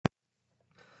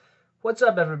What's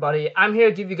up, everybody? I'm here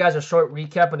to give you guys a short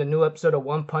recap of the new episode of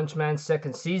One Punch Man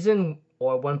second season,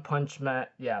 or One Punch Man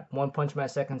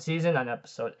second season on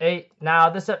episode 8. Now,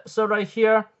 this episode right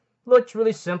here looks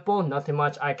really simple, nothing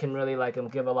much I can really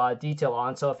give a lot of detail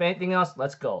on. So if anything else,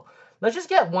 let's go. Let's just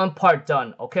get one part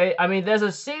done, okay? I mean, there's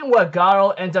a scene where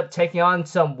Garo ends up taking on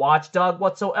some watchdog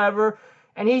whatsoever,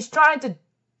 and he's trying to,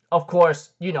 of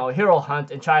course, hero hunt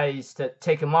and tries to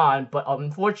take him on, but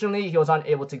unfortunately, he was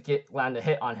unable to land a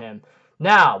hit on him.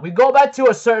 Now, we go back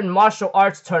to a certain martial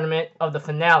arts tournament of the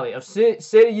finale of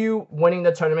Seiyu winning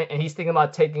the tournament, and he's thinking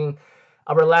about taking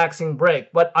a relaxing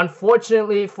break. But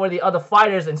unfortunately for the other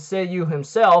fighters and Seiyu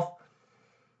himself,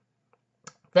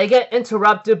 they get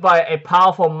interrupted by a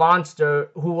powerful monster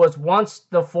who was once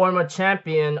the former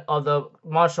champion of the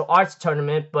martial arts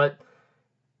tournament, but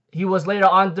he was later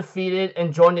on defeated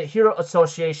and joined the Hero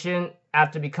Association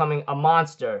after becoming a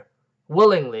monster,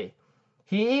 willingly.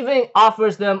 He even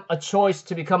offers them a choice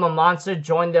to become a monster,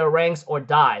 join their ranks, or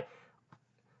die.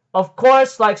 Of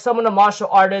course, like some of the martial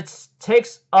artists,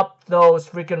 takes up those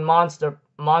freaking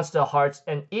monster hearts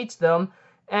and eats them,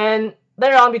 and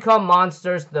later on become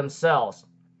monsters themselves.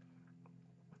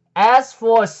 As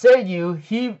for Seiyu,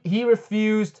 he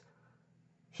refused.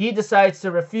 He decides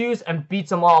to refuse and beats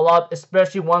them all up,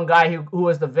 especially one guy who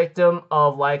was the victim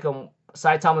of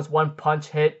Saitama's one punch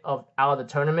hit out of the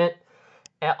tournament,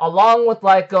 along with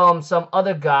some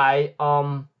other guy.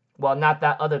 Well, not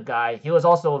that other guy. He was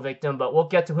also a victim, but we'll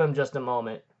get to him in just a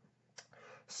moment.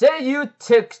 Seiyu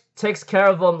takes care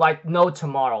of him like no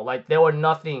tomorrow. Like there were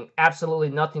nothing, absolutely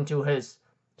nothing to his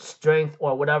strength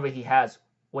or whatever he has,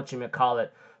 what you may call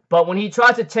it. But when he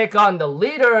tries to take on the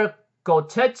leader,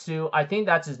 Gotetsu, I think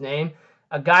that's his name,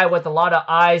 a guy with a lot of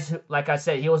eyes. Like I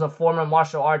said, he was a former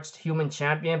martial arts human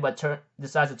champion, but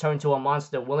decides to turn into a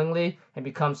monster willingly and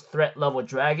becomes threat level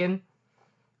dragon.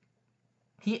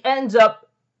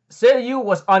 Seiyu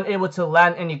was unable to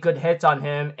land any good hits on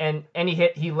him, and any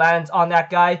hit he lands on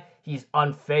that guy, he's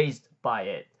unfazed by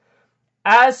it.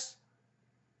 As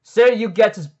Seiyu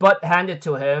gets his butt handed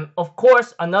to him, of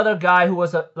course, another guy who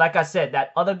was, like I said,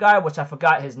 that other guy, which I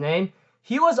forgot his name,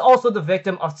 he was also the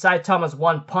victim of Saitama's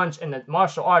one punch in the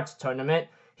martial arts tournament.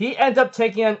 He ends up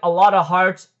taking in a lot of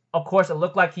hearts. Of course, it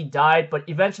looked like he died, but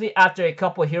eventually, after a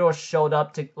couple of heroes showed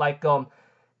up to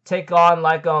take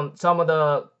on some of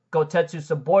the Gotetsu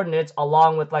subordinates,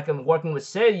 along with working with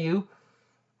Seiyu,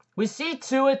 we see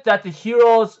to it that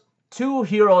two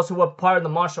heroes who were part of the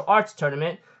martial arts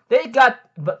tournament, they got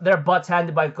their butts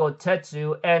handed by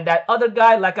Gotetsu, and that other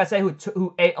guy, like I said,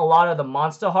 who ate a lot of the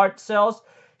monster heart cells,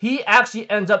 he actually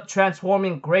ends up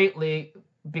transforming greatly,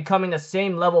 becoming the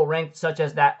same level rank such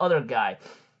as that other guy.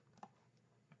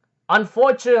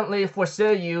 Unfortunately for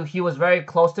Seiyu, he was very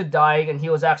close to dying, and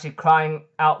he was actually crying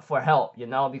out for help,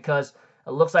 because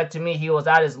it looks like to me he was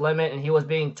at his limit, and he was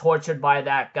being tortured by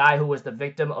that guy who was the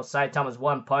victim of Saitama's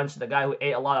one punch, the guy who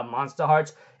ate a lot of monster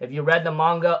hearts. If you read the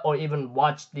manga or even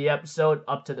watched the episode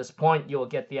up to this point, you will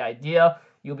get the idea.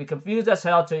 You'll be confused as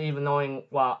hell to even knowing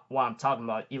what I'm talking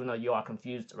about, even though you are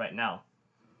confused right now.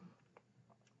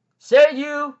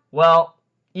 Seiyu, well,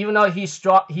 even though he's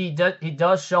strong, he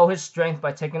does show his strength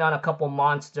by taking on a couple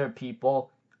monster people.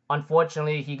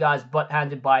 Unfortunately, he got his butt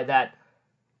handed by that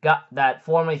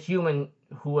former human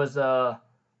who was a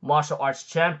martial arts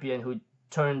champion who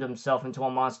turned himself into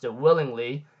a monster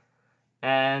willingly.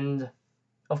 And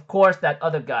of course, that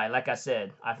other guy, like I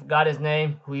said, I forgot his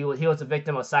name, he was a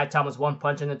victim of Saitama's one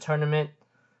punch in the tournament.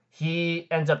 He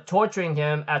ends up torturing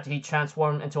him after he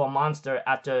transformed into a monster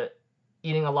after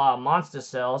eating a lot of monster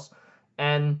cells,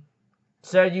 and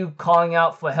Seiyu calling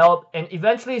out for help, and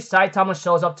eventually Saitama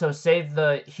shows up to save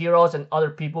the heroes and other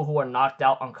people who are knocked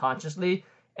out unconsciously,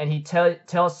 and he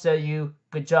tells Seiyu,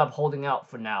 "Good job holding out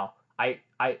for now. I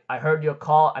heard your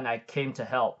call and I came to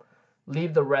help.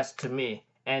 Leave the rest to me."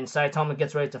 And Saitama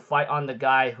gets ready to fight on the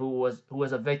guy who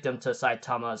was a victim to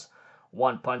Saitama's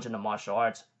one punch in the martial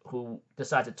arts, who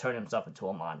decides to turn himself into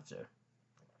a monster.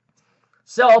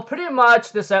 So pretty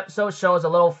much this episode shows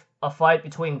a fight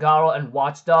between Garo and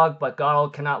Watchdog, but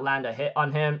Garo cannot land a hit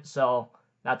on him, so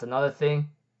that's another thing.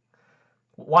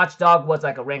 Watchdog was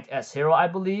like a rank S hero, I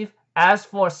believe. As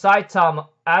for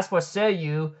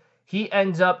Seiyu, he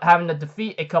ends up having to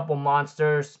defeat a couple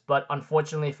monsters, but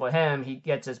unfortunately for him, he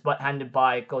gets his butt handed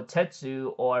by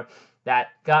Gotetsu, or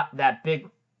that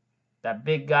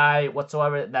big guy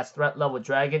whatsoever, that's threat level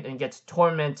dragon, and gets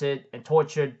tormented and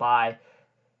tortured by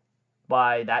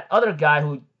that other guy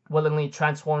who willingly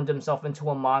transformed himself into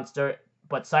a monster.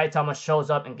 But Saitama shows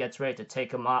up and gets ready to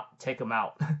take him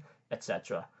out,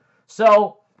 etc.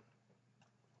 So,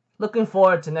 looking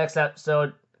forward to next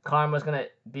episode. Karma's gonna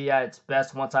be at its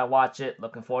best once I watch it.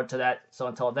 Looking forward to that. So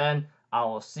until then, I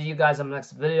will see you guys in the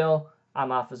next video.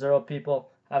 I'm Alpha Zero, people.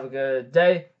 Have a good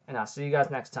day, and I'll see you guys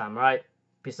next time, alright?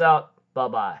 Peace out.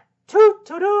 Bye-bye.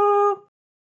 Toot-toot-toot!